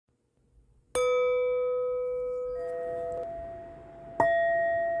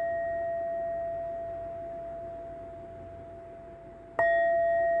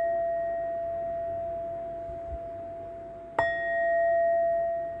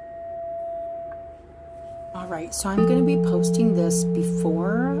Alright, so I'm going to be posting this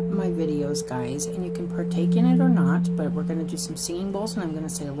before my videos, guys, and you can partake in it or not, but we're going to do some singing bowls and I'm going to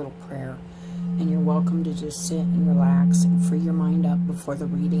say a little prayer. And you're welcome to just sit and relax and free your mind up before the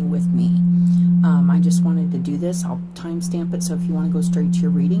reading with me. I just wanted to do this. I'll timestamp it, so if you want to go straight to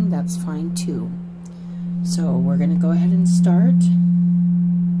your reading, that's fine too. So we're going to go ahead and start.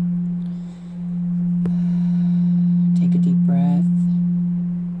 Take a deep breath.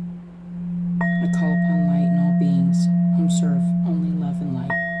 I call upon light in all beings, whom serve only love and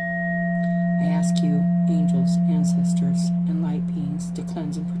light. I ask you, angels, ancestors, and light beings, to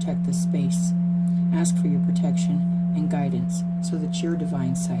cleanse and protect this space. Ask for your protection and guidance so that your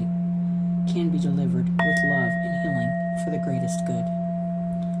divine sight can be delivered with love and healing for the greatest good.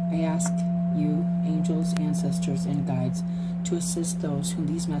 I ask you, angels, ancestors, and guides, to assist those whom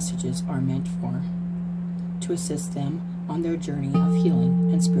these messages are meant for, to assist them on their journey of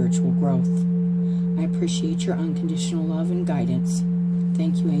healing and spiritual growth. I appreciate your unconditional love and guidance.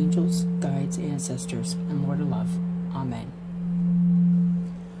 Thank you, angels, guides, ancestors, and Lord of Love. Amen.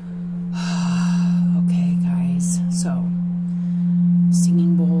 Okay, guys, so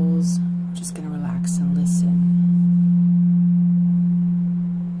singing bowls. I'm just going to relax and listen.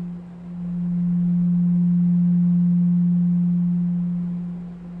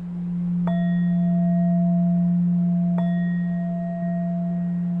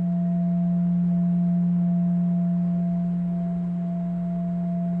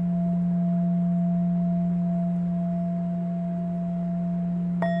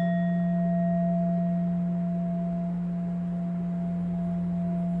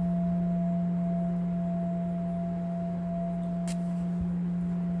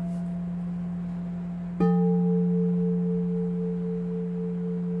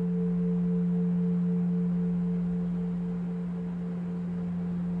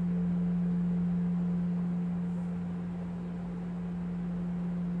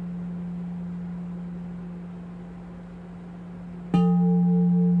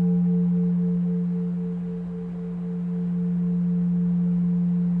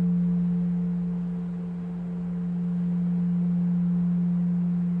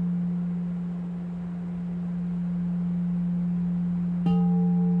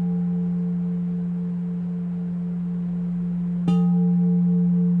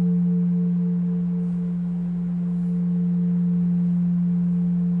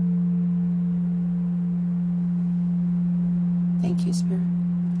 Thank you, Spirit.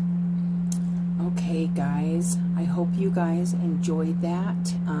 Okay, guys, I hope you guys enjoyed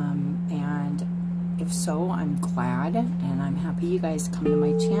that, and if so, I'm glad, and I'm happy you guys come to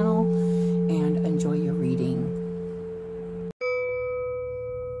my channel and enjoy your reading.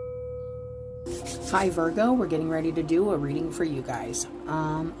 Hi, Virgo, we're getting ready to do a reading for you guys.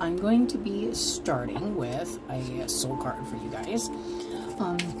 I'm going to be starting with a soul card for you guys.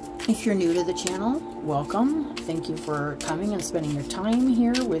 If you're new to the channel, welcome. Thank you for coming and spending your time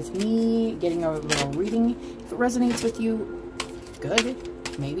here with me, getting a little reading. If it resonates with you, good,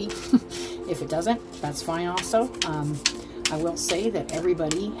 maybe. If it doesn't, that's fine also. I will say that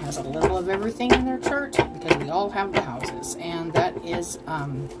everybody has a little of everything in their chart because we all have the houses. And that is,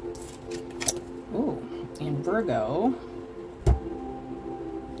 in Virgo,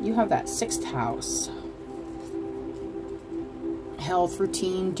 you have that 6th house. Health,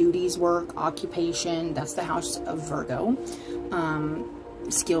 routine, duties, work, occupation. That's the house of Virgo.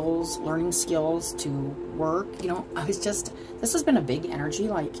 Skills, learning skills to work. You know, this has been a big energy,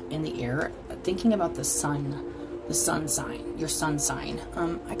 like, in the air. Thinking about the sun sign, your sun sign.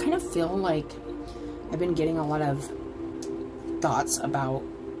 I kind of feel like I've been getting a lot of thoughts about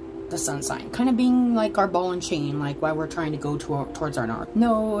the sun sign. Kind of being like our ball and chain, like while we're trying to go towards our North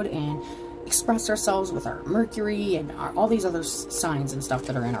Node and express ourselves with our Mercury and all these other signs and stuff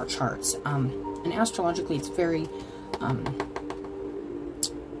that are in our charts. And astrologically, it's very,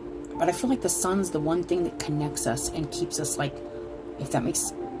 but I feel like the sun's the one thing that connects us and keeps us, like, if that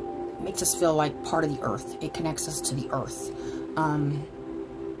makes us feel like part of the earth. It connects us to the earth.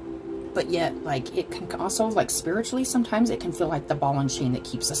 But yet, like, it can also, like, spiritually, sometimes it can feel like the ball and chain that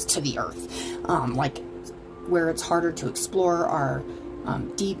keeps us to the earth. Like, where it's harder to explore our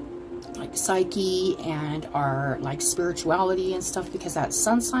deep, like, psyche and our, like, spirituality and stuff, because that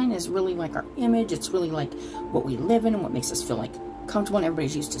sun sign is really like our image. It's really like what we live in and what makes us feel like comfortable, and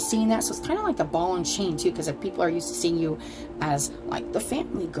everybody's used to seeing that. So it's kind of like the ball and chain too, because if people are used to seeing you as like the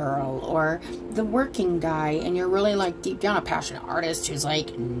family girl or the working guy, and you're really like deep down a passionate artist who's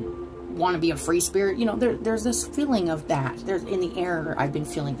like want to be a free spirit, you know, there's this feeling of that. There's in the air. I've been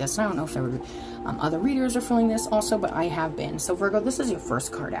feeling this. I don't know if other readers are feeling this also, but I have been. So Virgo, this is your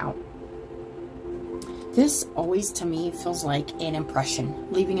first card out. This always, to me, feels like an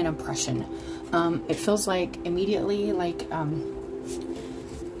impression, leaving an impression. It feels like immediately, like, I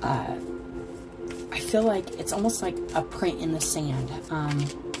feel like it's almost like a print in the sand,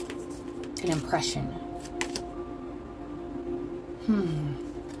 an impression.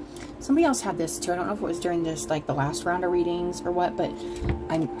 Somebody else had this too. I don't know if it was during this, like the last round of readings or what, but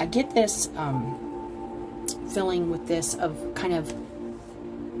I get this feeling with this of kind of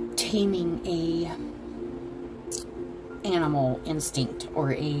taming a animal instinct,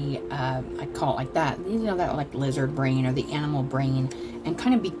 or a I call it like that, you know, that like lizard brain or the animal brain, and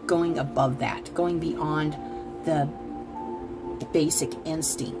kind of be going above that, going beyond the basic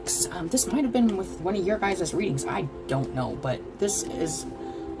instincts. This might have been with one of your guys' readings, I don't know, but this is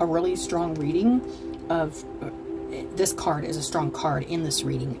a really strong reading of, this card is a strong card in this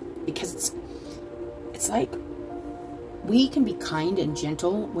reading, because it's like we can be kind and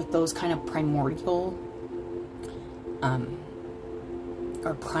gentle with those kind of primordial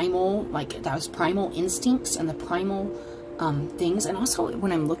or primal, like those primal instincts and the primal things. And also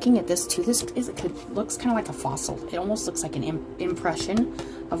when I'm looking at this too, this is, it looks kind of like a fossil. It almost looks like an impression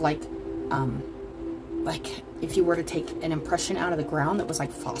of like if you were to take an impression out of the ground that was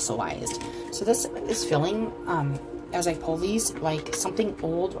like fossilized. So this is feeling, as I pull these, like something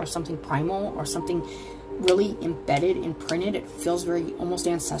old or something primal or something really embedded, imprinted. It feels very almost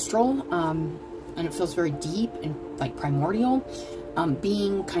ancestral, and it feels very deep and like primordial,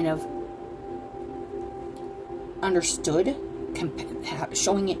 being kind of understood,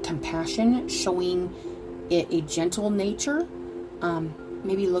 showing it compassion, showing it a gentle nature,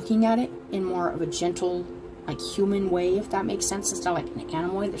 maybe looking at it in more of a gentle, like human way, if that makes sense, instead of like an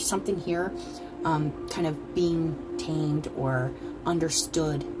animal way. There's something here kind of being tamed or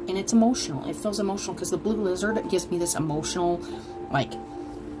understood, and it's emotional. It feels emotional because the blue lizard gives me this emotional, like,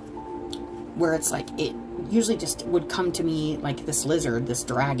 where it's like, it usually just would come to me like this lizard, this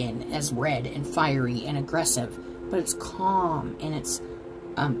dragon, as red and fiery and aggressive, but it's calm, and it's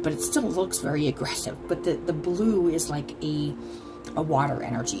but it still looks very aggressive. But the blue is like a water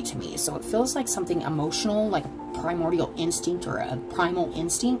energy to me, so it feels like something emotional, like a primordial instinct or a primal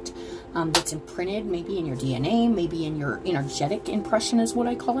instinct that's imprinted maybe in your DNA, maybe in your energetic impression is what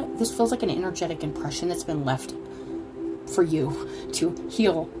I call it. This feels like an energetic impression that's been left for you to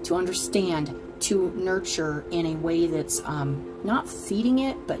heal, to understand, to nurture in a way that's not feeding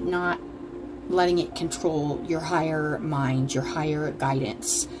it, but not letting it control your higher mind, your higher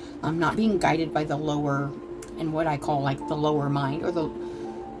guidance, not being guided by the lower, and what I call like the lower mind, or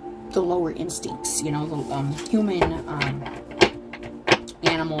the lower instincts, you know, the human,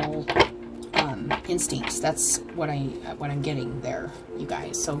 animal instincts. That's what I'm getting there, you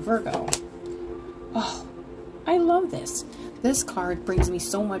guys. So Virgo, oh, I love this. This card brings me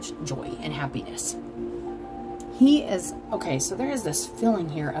so much joy and happiness. He is, okay, so there is this feeling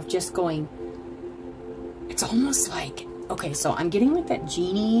here of just going, it's almost like, okay, so I'm getting like that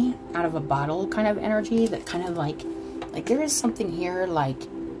genie out of a bottle kind of energy, that kind of like there is something here, like,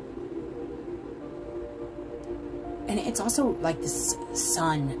 and it's also like this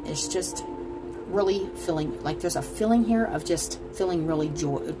sun is just really feeling, like there's a feeling here of just feeling really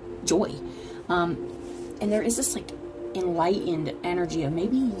joy. And there is this like enlightened energy of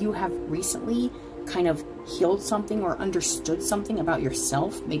maybe you have recently kind of healed something or understood something about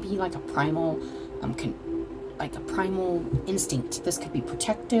yourself, maybe like a primal, like a primal instinct. This could be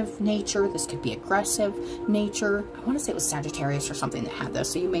protective nature, this could be aggressive nature. I want to say it was Sagittarius or something that had this,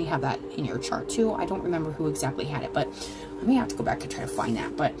 so you may have that in your chart too. I don't remember who exactly had it, but I may have to go back and try to find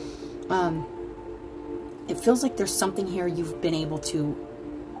that. But it feels like there's something here you've been able to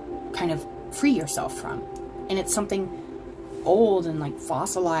kind of free yourself from, and it's something old and like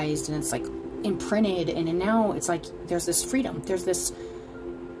fossilized, and it's like imprinted, and now it's like there's this freedom, there's this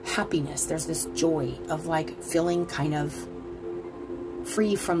happiness, there's this joy of like feeling kind of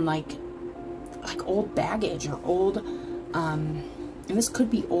free from like old baggage or old and this could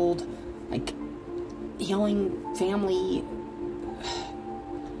be old like healing family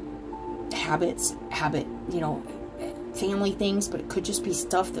habit, you know, family things, but it could just be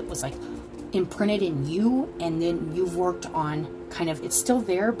stuff that was like imprinted in you, and then you've worked on kind of, it's still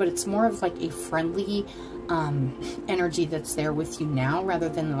there, but it's more of like a friendly energy that's there with you now, rather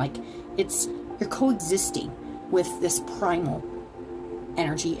than like you're coexisting with this primal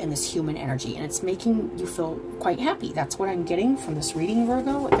energy and this human energy, and it's making you feel quite happy. That's what I'm getting from this reading,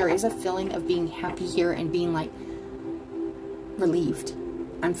 Virgo. There is a feeling of being happy here and being like relieved.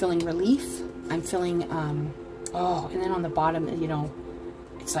 I'm feeling relief. I'm feeling oh, and then on the bottom, you know,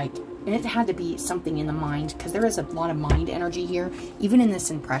 it's like And it had to be something in the mind, because there is a lot of mind energy here. Even in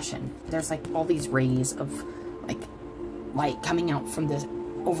this impression, there's like all these rays of like light coming out from this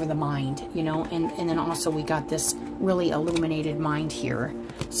over the mind, you know. And then also we got this really illuminated mind here.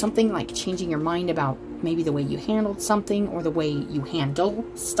 Something like changing your mind about maybe the way you handled something, or the way you handle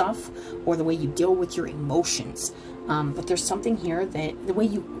stuff, or the way you deal with your emotions. But there's something here that the way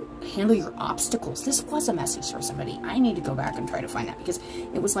you handle your obstacles. This was a message for somebody. I need to go back and try to find that, because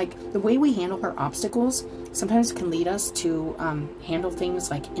it was like the way we handle our obstacles sometimes can lead us to handle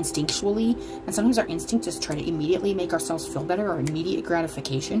things like instinctually, and sometimes our instinct is try to immediately make ourselves feel better, or immediate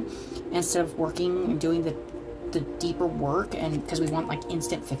gratification, instead of working and doing the deeper work, and because we want like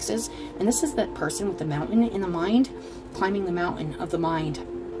instant fixes. And this is that person with the mountain in the mind, climbing the mountain of the mind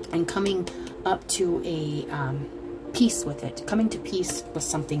and coming up to a peace with it, coming to peace with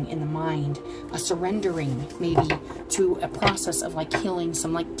something in the mind, a surrendering maybe to a process of like healing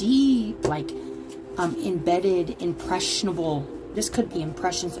some like deep, like embedded, impressionable. This could be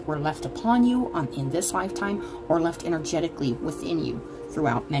impressions that were left upon you in this lifetime, or left energetically within you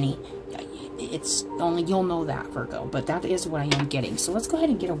throughout many. It's only you'll know that, Virgo, but that is what I am getting. So let's go ahead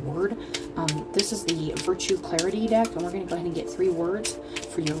and get a word. This is the Virtue Clarity deck, and we're going to go ahead and get 3 words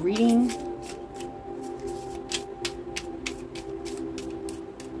for your reading.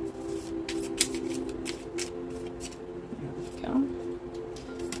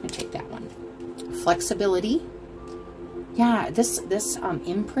 Flexibility. Yeah, this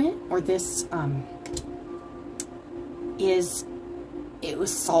imprint, or this it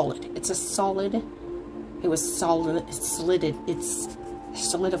was solid. It's a solid. It was solid. It's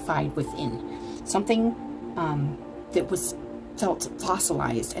solidified within something that was felt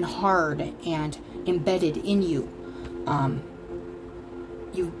fossilized and hard and embedded in you.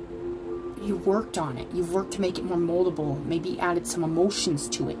 You worked on it. You've worked to make it more moldable. Maybe added some emotions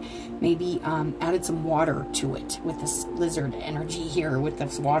to it. Maybe added some water to it with this lizard energy here, with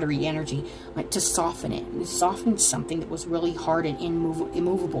this watery energy, like to soften it. You softened something that was really hard and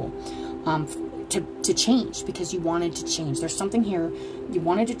immovable to change, because you wanted to change. There's something here you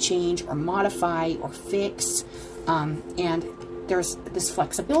wanted to change or modify or fix, and there's this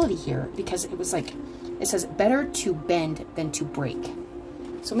flexibility here, because it was like, it says better to bend than to break.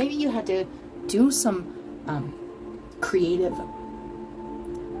 So maybe you had to do some creative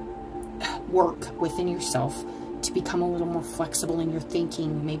work within yourself to become a little more flexible in your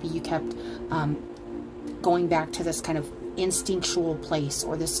thinking. Maybe you kept going back to this kind of instinctual place,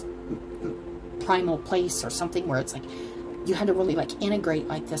 or this primal place, or something where it's like you had to really like integrate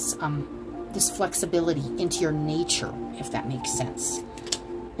like this this flexibility into your nature, if that makes sense.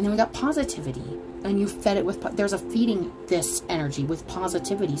 And then we got positivity, and you fed it with, there's a feeding this energy with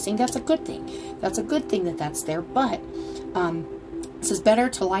positivity, saying that's a good thing. That's a good thing that that's there. But it says better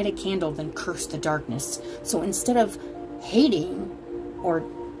to light a candle than curse the darkness. So instead of hating or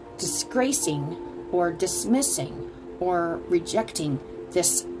disgracing or dismissing or rejecting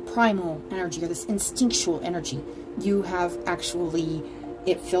this primal energy, or this instinctual energy, you have actually,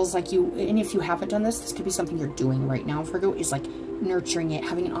 it feels like you, and if you haven't done this, this could be something you're doing right now, Virgo, is like nurturing it,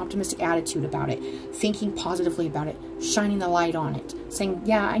 having an optimistic attitude about it, thinking positively about it, shining the light on it, saying,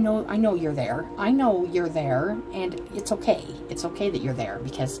 yeah, I know you're there. I know you're there, and it's okay. It's okay that you're there,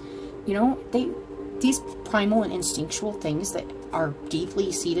 because, you know, these primal and instinctual things that are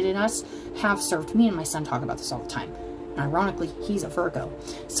deeply seated in us have served me and my son talk about this all the time. And ironically, he's a Virgo.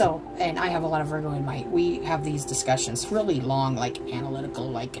 So, and I have a lot of Virgo in we have these discussions, really long, like analytical,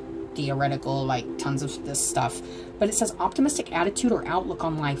 like theoretical, like tons of this stuff. But it says optimistic attitude or outlook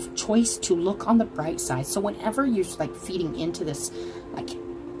on life, choice to look on the bright side. So whenever you're like feeding into this like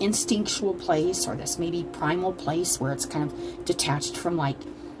instinctual place, or this maybe primal place where it's kind of detached from like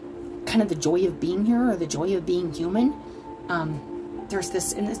kind of the joy of being here, or the joy of being human, there's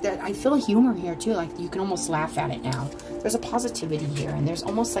this, and I feel humor here too, like you can almost laugh at it now. There's a positivity here, and there's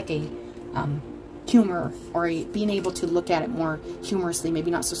almost like a humor, or being able to look at it more humorously,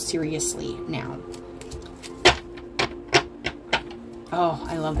 maybe not so seriously now. Oh,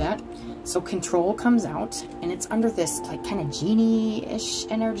 I love that. So control comes out, and it's under this like kind of genie-ish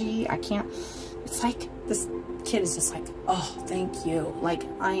energy. I can't, it's like this kid is just like, oh, thank you. Like,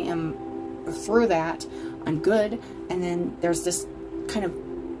 I am through that. I'm good. And then there's this kind of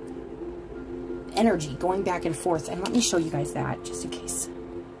energy going back and forth. And let me show you guys that just in case.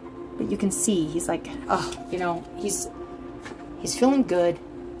 But you can see he's like, oh, you know, he's feeling good,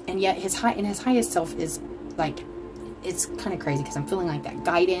 and yet his highest self is like, it's kind of crazy, because I'm feeling like that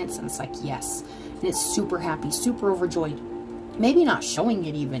guidance, and it's like, yes, and it's super happy, super overjoyed. Maybe not showing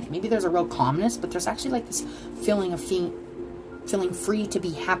it even. Maybe there's a real calmness, but there's actually like this feeling of feeling free to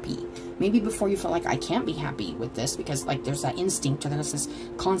be happy. Maybe before you feel like I can't be happy with this because like there's that instinct or there's this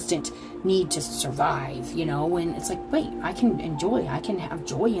constant need to survive, you know, and it's like, wait, I can enjoy, I can have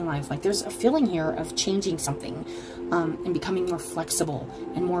joy in life. Like there's a feeling here of changing something and becoming more flexible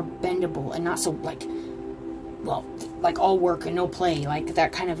and more bendable and not so like, well, like all work and no play, like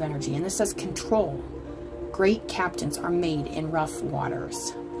that kind of energy. And this says control. Great captains are made in rough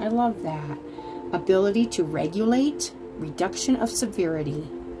waters. I love that. Ability to regulate, reduction of severity,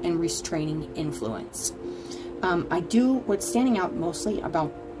 and restraining influence. What's standing out mostly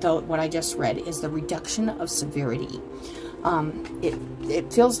about what I just read is the reduction of severity.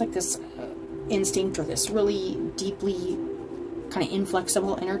 It feels like this instinct or this really deeply kind of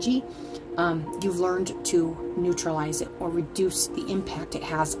inflexible energy. You've learned to neutralize it or reduce the impact it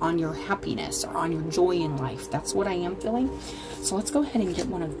has on your happiness or on your joy in life. That's what I am feeling. So let's go ahead and get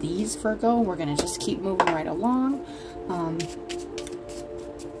one of these, Virgo. We're going to just keep moving right along.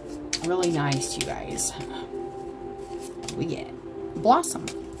 Really nice, you guys. We get blossom.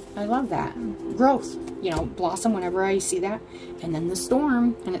 I love that. Growth. You know, blossom whenever I see that. And then the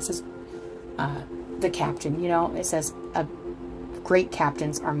storm. And it says the captain, you know. It says great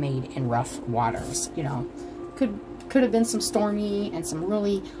captains are made in rough waters. You know, could have been some stormy and some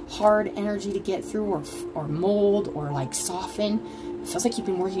really hard energy to get through or mold or like soften. It feels like you've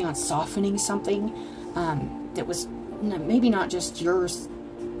been working on softening something that was maybe not just yours.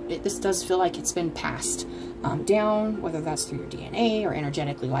 This does feel like it's been passed down, whether that's through your DNA or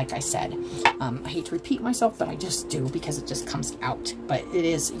energetically, like I said. I hate to repeat myself, but I just do because it just comes out. But it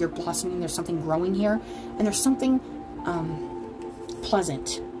is, you're blossoming, there's something growing here, and there's something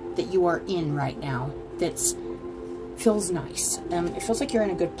pleasant that you are in right now that's feels nice. It feels like you're in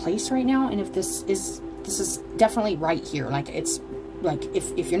a good place right now, and if this is definitely right here. Like it's like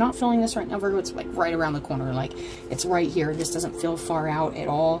if you're not feeling this right now, Virgo, it's like right around the corner. Like it's right here. This doesn't feel far out at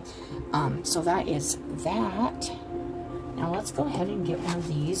all. So that is that. Now let's go ahead and get one of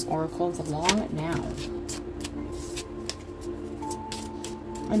these, Oracle of the Long Now.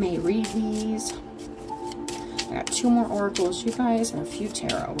 I may read these. I got 2 more oracles, you guys, and a few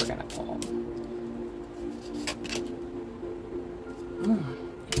tarot we're gonna pull.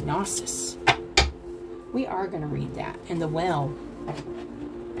 Gnosis. We are gonna read that. And the well.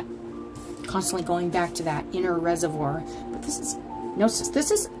 Constantly going back to that inner reservoir. But this is Gnosis.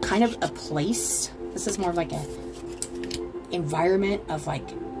 This is kind of a place. This is more of like a environment of like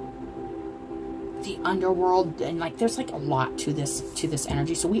the underworld, and like there's like a lot to this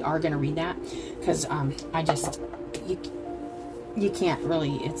energy. So we are gonna read that because I just you can't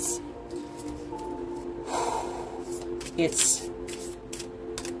really, it's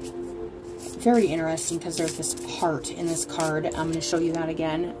very interesting because there's this heart in this card. I'm going to show you that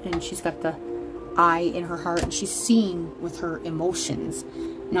again. And she's got the eye in her heart, and she's seeing with her emotions,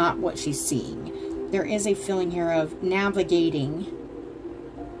 not what she's seeing. There is a feeling here of navigating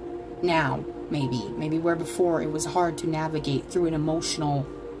now, maybe where before it was hard to navigate through an emotional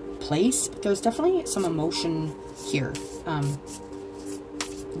place. But there's definitely some emotion here,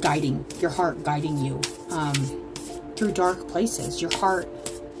 guiding your heart, guiding you through dark places. Your heart,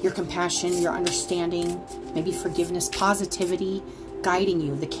 your compassion, your understanding, maybe forgiveness, positivity, guiding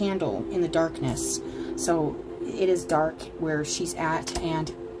you, the candle in the darkness. So it is dark where she's at,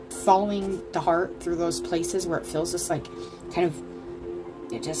 and following the heart through those places where it feels just like kind of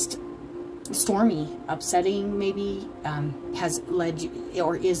just stormy, upsetting, maybe has led you,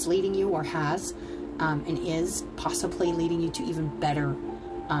 or is leading you, or has and is possibly leading you to even better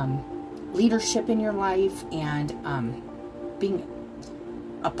leadership in your life, and being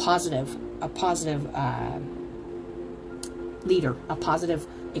a positive leader, a positive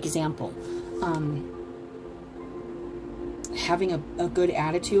example, having a good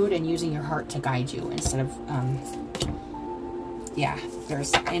attitude and using your heart to guide you instead of yeah,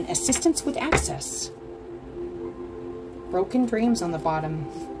 there's an assistance with access. Broken dreams on the bottom.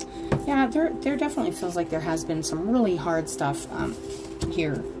 Yeah, there definitely feels like there has been some really hard stuff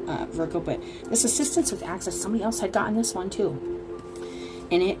here, Virgo, but this assistance with access, somebody else had gotten this one too.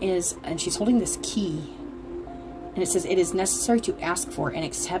 And it is, and she's holding this key, and it says, it is necessary to ask for and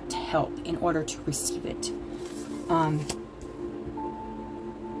accept help in order to receive it. And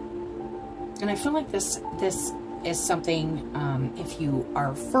I feel like this is something, if you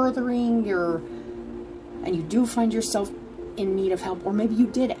are furthering and you do find yourself in need of help, or maybe you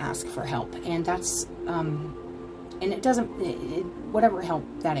did ask for help, and that's, and it doesn't, whatever help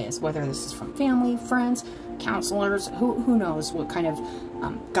that is, whether this is from family, friends, counselors, who knows what kind of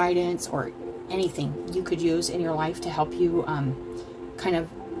guidance or anything you could use in your life to help you kind of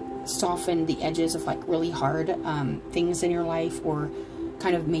soften the edges of like really hard things in your life, or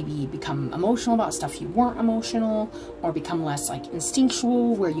kind of maybe become emotional about stuff you weren't emotional, or become less like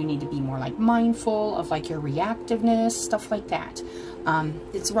instinctual where you need to be more like mindful of like your reactiveness, stuff like that.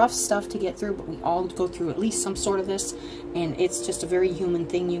 It's rough stuff to get through, but we all go through at least some sort of this, and it's just a very human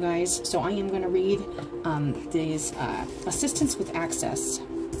thing, you guys. So I am going to read these assistance with access,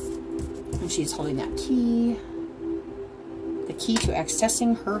 and she's holding that key, the key to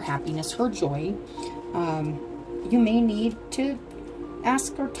accessing her happiness, her joy. You may need to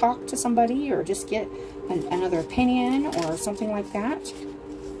ask or talk to somebody, or just get another opinion or something like that.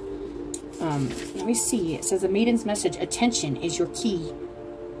 Let me see. It says the maiden's message: attention is your key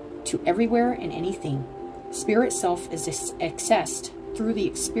to everywhere and anything. Spirit self is accessed through the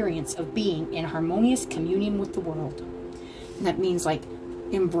experience of being in harmonious communion with the world. And that means like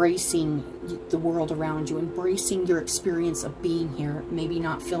embracing the world around you, embracing your experience of being here, maybe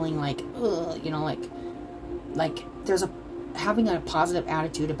not feeling like, ugh, you know, like there's having a positive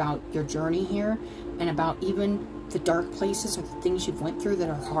attitude about your journey here, and about even the dark places or the things you've went through that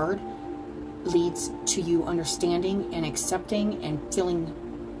are hard, leads to you understanding and accepting and feeling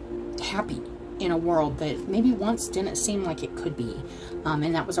happy in a world that maybe once didn't seem like it could be.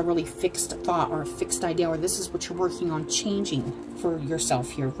 And that was a really fixed thought or a fixed idea, or this is what you're working on changing for yourself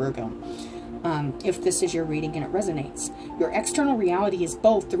here, Virgo. If this is your reading and it resonates. Your external reality is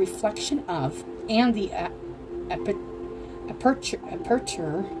both the reflection of and the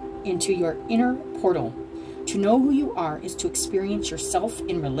aperture into your inner portal. To know who you are is to experience yourself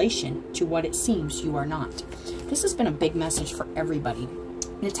in relation to what it seems you are not. This has been a big message for everybody.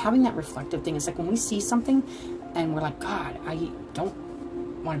 And it's having that reflective thing. It's like when we see something and we're like, God, I don't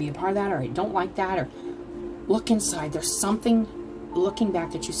want to be a part of that, or I don't like that, or look inside. There's something looking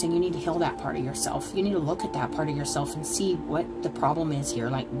back at you saying you need to heal that part of yourself. You need to look at that part of yourself and see what the problem is here,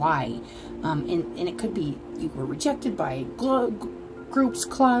 like why. And it could be you were rejected by groups,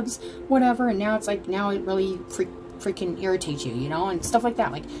 clubs, whatever, and now it's like, now it really freaking irritates you, you know, and stuff like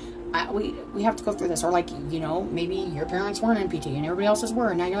that. Like, we have to go through this. Or like, you know, maybe your parents weren't NPT and everybody else's were,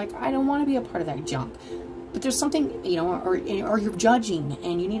 and now you're like, I don't want to be a part of that junk. But there's something, you know, or you're judging,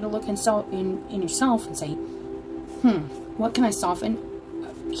 and you need to look in yourself and say, what can I soften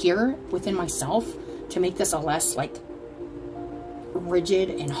here within myself to make this a less like rigid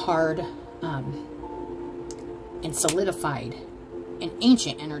and hard and solidified and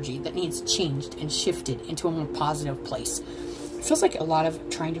ancient energy that needs changed and shifted into a more positive place. It feels like a lot of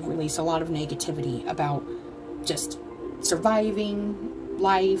trying to release a lot of negativity about just surviving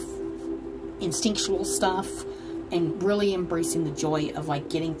life, instinctual stuff, and really embracing the joy of like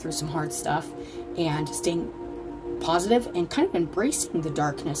getting through some hard stuff and staying positive and kind of embracing the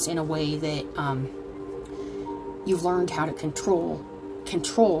darkness in a way that you've learned how to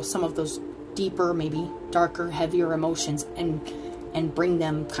control some of those deeper, maybe darker, heavier emotions, and bring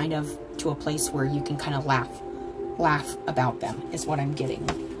them kind of to a place where you can kind of laugh about them, is what I'm getting.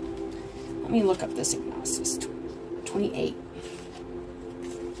 Let me look up this Ignasis 28.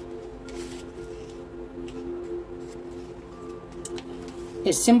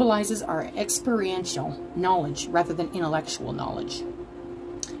 It symbolizes our experiential knowledge rather than intellectual knowledge.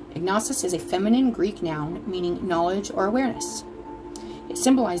 Ignasis is a feminine Greek noun meaning knowledge or awareness. It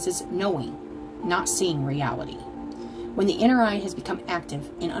symbolizes knowing, not seeing reality. When the inner eye has become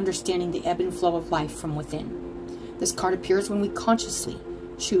active in understanding the ebb and flow of life from within. This card appears when we consciously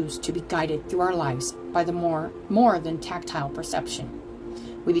choose to be guided through our lives by the more than tactile perception.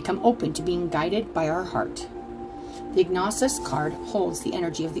 We become open to being guided by our heart. The Ignasis card holds the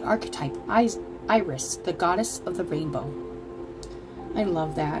energy of the archetype Iris, the goddess of the rainbow. I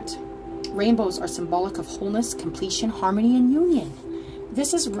love that. Rainbows are symbolic of wholeness, completion, harmony, and union.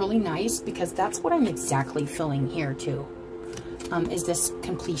 This is really nice because that's what I'm exactly feeling here too. Is this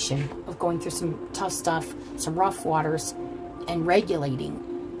completion of going through some tough stuff, some rough waters, and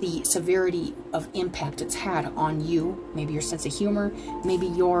regulating the severity of impact it's had on you, maybe your sense of humor, maybe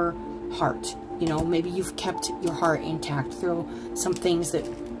your heart. You know, maybe you've kept your heart intact through some things that,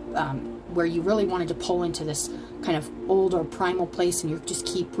 where you really wanted to pull into this kind of old or primal place, and you just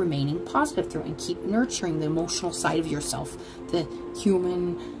keep remaining positive through and keep nurturing the emotional side of yourself, the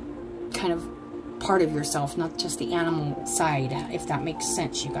human kind of part of yourself, not just the animal side, if that makes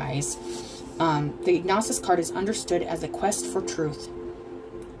sense, you guys. The Ignasis card is understood as the quest for truth.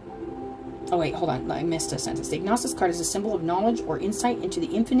 Oh wait, hold on, I missed a sentence. The Ignasis card is a symbol of knowledge or insight into the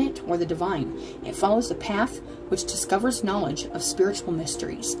infinite or the divine. It follows the path which discovers knowledge of spiritual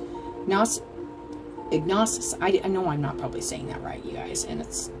mysteries. Ignasis, I know I'm not probably saying that right, you guys, and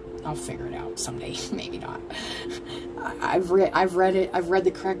I'll figure it out someday. Maybe not. I've read it. I've read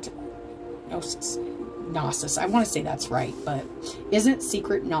the correct gnosis. I want to say that's right, but isn't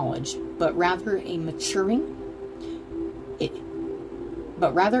secret knowledge, but rather a maturing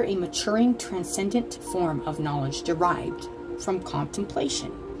transcendent form of knowledge derived from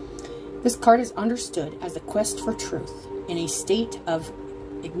contemplation. This card is understood as the quest for truth. In a state of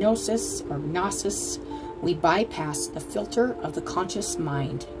gnosis or gnosis, we bypass the filter of the conscious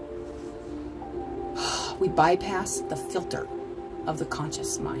mind. We bypass the filter of the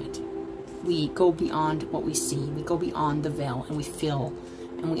conscious mind. We go beyond what we see. We go beyond the veil, and we feel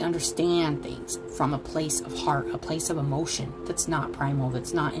and we understand things from a place of heart, a place of emotion that's not primal,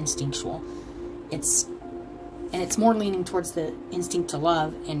 that's not instinctual. It's more leaning towards the instinct to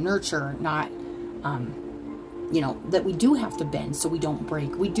love and nurture, not, you know, that we do have to bend so we don't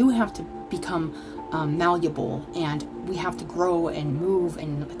break. We do have to become malleable, and we have to grow and move,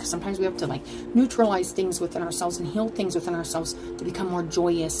 and sometimes we have to like neutralize things within ourselves and heal things within ourselves to become more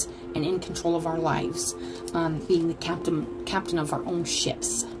joyous and in control of our lives, being the captain of our own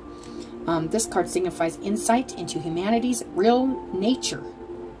ships. This card signifies insight into humanity's real nature.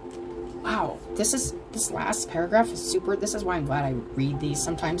 Wow, this last paragraph is super. This is why I'm glad I read these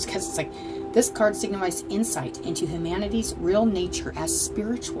sometimes, because it's like this card signifies insight into humanity's real nature as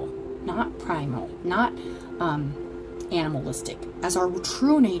spiritual, not primal, not animalistic, as our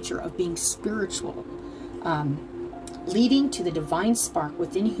true nature of being spiritual, leading to the divine spark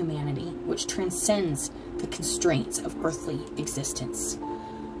within humanity, which transcends the constraints of earthly existence.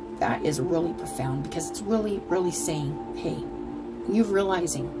 That is really profound, because it's really, really saying, hey, you're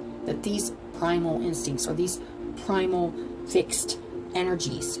realizing that these primal instincts or these primal fixed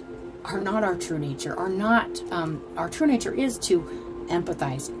energies are not our true nature, are not, our true nature is to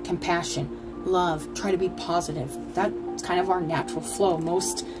empathize, compassion, love, try to be positive. That's kind of our natural flow.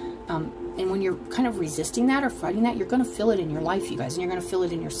 And when you're kind of resisting that or fighting that, you're going to feel it in your life, you guys, and you're going to feel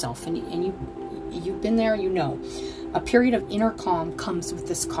it in yourself. And you've been there, you know. A period of inner calm comes with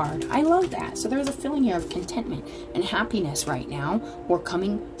this card. I love that. So there's a feeling here of contentment and happiness right now, or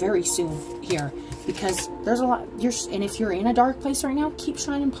coming very soon here, because there's a lot. And if you're in a dark place right now, keep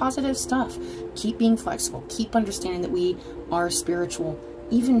shining positive stuff. Keep being flexible. Keep understanding that we are spiritual,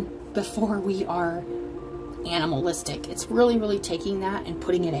 even before we are animalistic. It's really, really taking that and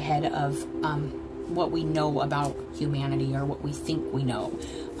putting it ahead of what we know about humanity, or what we think we know.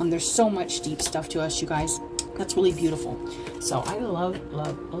 There's so much deep stuff to us, you guys. That's really beautiful. So I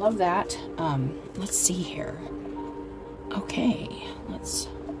love that. Let's see here. Okay, let's,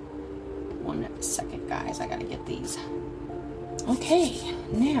 1 second, guys. I gotta get these. Okay,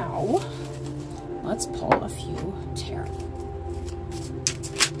 now let's pull a few tarot.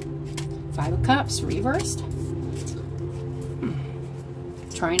 5 of Cups reversed.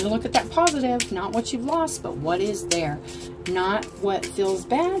 Trying to look at that positive, not what you've lost, but what is there. Not what feels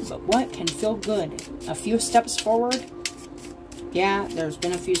bad, but what can feel good. A few steps forward. Yeah, there's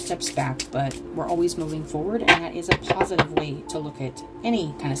been a few steps back, but we're always moving forward, and that is a positive way to look at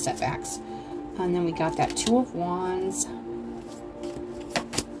any kind of setbacks. And then we got that 2 of Wands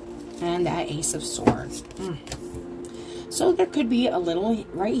and that Ace of Swords. So there could be a little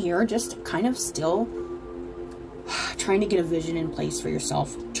right here, just kind of still trying to get a vision in place for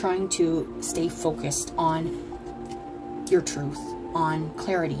yourself, trying to stay focused on your truth, on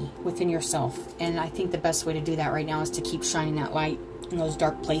clarity within yourself. And I think the best way to do that right now is to keep shining that light in those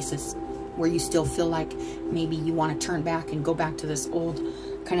dark places where you still feel like maybe you want to turn back and go back to this old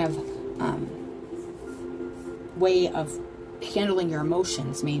kind of way of handling your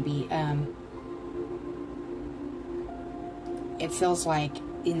emotions. Maybe it feels like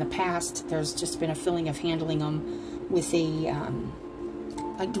in the past there's just been a feeling of handling them with a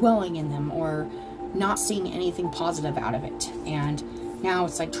like dwelling in them, or not seeing anything positive out of it. And now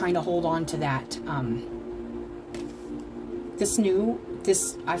it's like trying to hold on to that.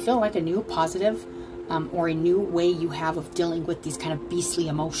 I feel like a new positive or a new way you have of dealing with these kind of beastly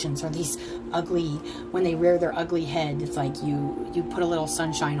emotions, or these ugly, when they rear their ugly head, it's like you put a little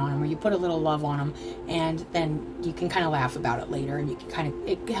sunshine on them, or you put a little love on them, and then you can kind of laugh about it later, and you can kind of,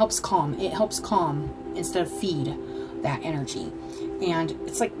 it helps calm instead of feed that energy. And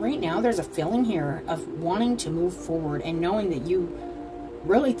it's like right now there's a feeling here of wanting to move forward and knowing that you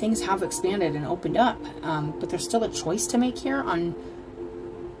really, things have expanded and opened up, but there's still a choice to make here on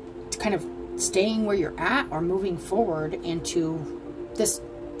kind of staying where you're at or moving forward into this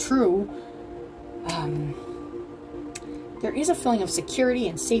true, there is a feeling of security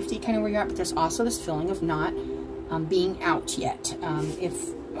and safety kind of where you're at, but there's also this feeling of not being out yet.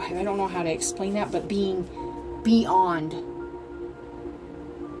 If I don't know how to explain that, but being beyond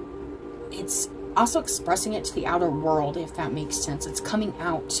it's also expressing it to the outer world, if that makes sense. It's coming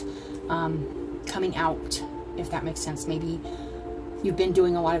out, if that makes sense. Maybe you've been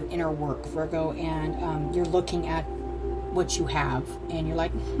doing a lot of inner work, Virgo, and you're looking at what you have, and you're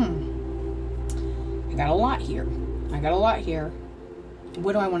like, I got a lot here.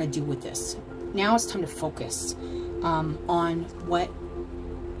 What do I want to do with this? Now it's time to focus on what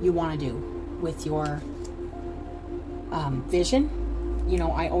you want to do with your vision. You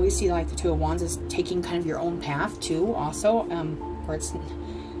know, I always see like the Two of Wands as taking kind of your own path too, also, where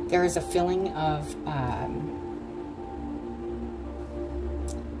there is a feeling of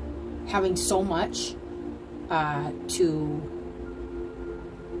having so much to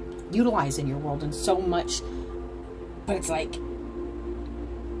utilize in your world, and so much, but it's like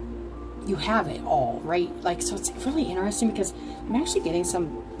you have it all, right? Like, so it's really interesting because I'm actually getting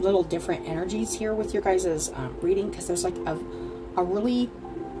some little different energies here with your guys' reading, because there's like a really,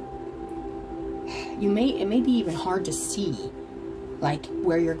 it may be even hard to see like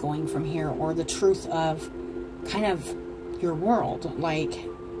where you're going from here, or the truth of kind of your world. Like,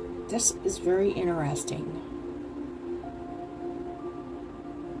 this is very interesting.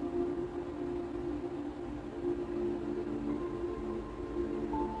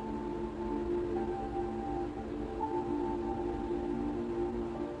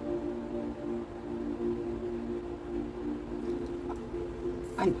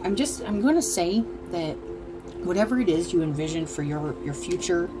 I'm going to say that whatever it is you envision for your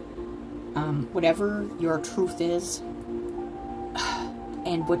future, whatever your truth is,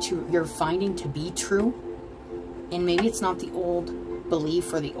 and what you're finding to be true, and maybe it's not the old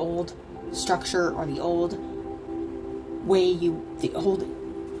belief or the old structure or the old way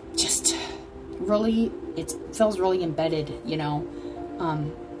just really, it feels really embedded, you know.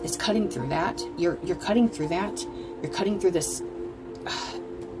 It's cutting through that. You're cutting through that. You're cutting through this.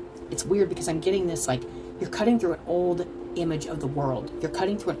 It's weird because I'm getting this, like, you're cutting through an old image of the world. You're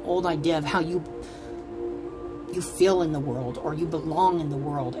cutting through an old idea of how you feel in the world, or you belong in the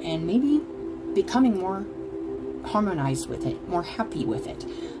world, and maybe becoming more harmonized with it, more happy with it.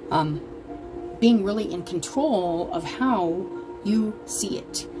 Being really in control of how you see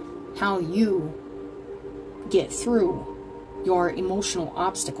it, how you get through your emotional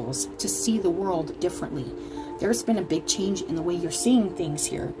obstacles to see the world differently. There's been a big change in the way you're seeing things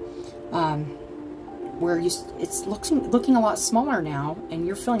here. Where it's looking a lot smaller now, and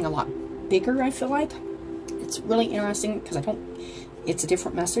you're feeling a lot bigger, I feel like. It's really interesting because it's a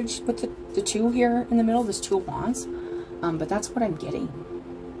different message with the two here in the middle, this Two of Wands. But that's what I'm getting.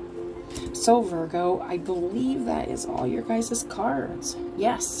 So Virgo, I believe that is all your guys' cards.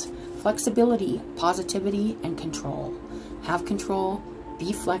 Yes, flexibility, positivity, and control. Have control,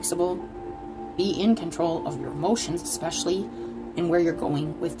 be flexible, be in control of your emotions, especially, and where you're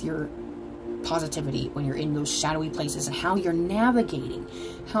going with your positivity when you're in those shadowy places, and how you're navigating,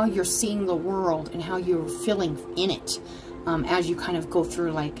 how you're seeing the world, and how you're feeling in it as you kind of go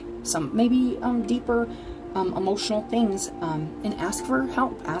through like some maybe deeper emotional things, and ask for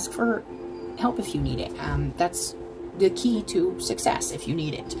help. Ask for help if you need it. That's the key to success if you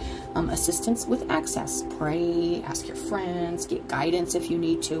need it. Assistance with access. Pray, ask your friends, get guidance if you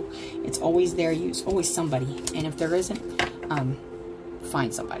need to. It's always there. There's always somebody. And if there isn't,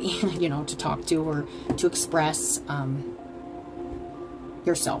 find somebody, you know, to talk to, or to express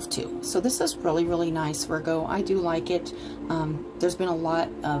yourself to. So this is really, really nice, Virgo. I do like it. There's been a lot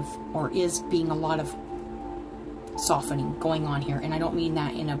of, or is being a lot of softening going on here, and I don't mean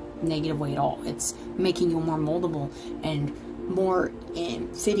that in a negative way at all. It's making you more moldable and more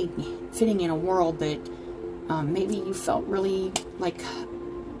fitting in a world that maybe you felt really like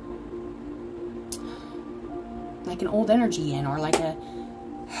an old energy in, or like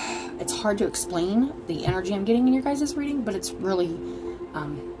it's hard to explain the energy I'm getting in your guys' reading, but it's really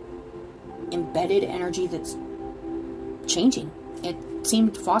embedded energy that's changing. It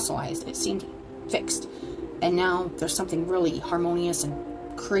seemed fossilized, it seemed fixed, and now there's something really harmonious and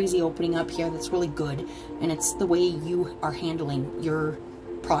crazy opening up here that's really good, and it's the way you are handling your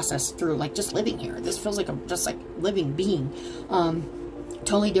process through, like, just living here. This feels like just like living being.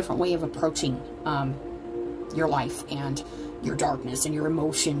 Totally different way of approaching your life and your darkness and your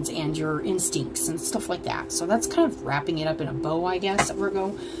emotions and your instincts and stuff like that. So that's kind of wrapping it up in a bow, I guess,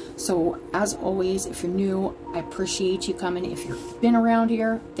 Virgo. So as always, if you're new, I appreciate you coming. If you've been around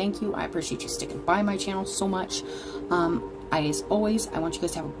here, thank you. I appreciate you sticking by my channel so much. As always, I want you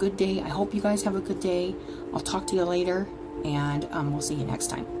guys to have a good day. I hope you guys have a good day. I'll talk to you later, and we'll see you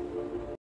next time.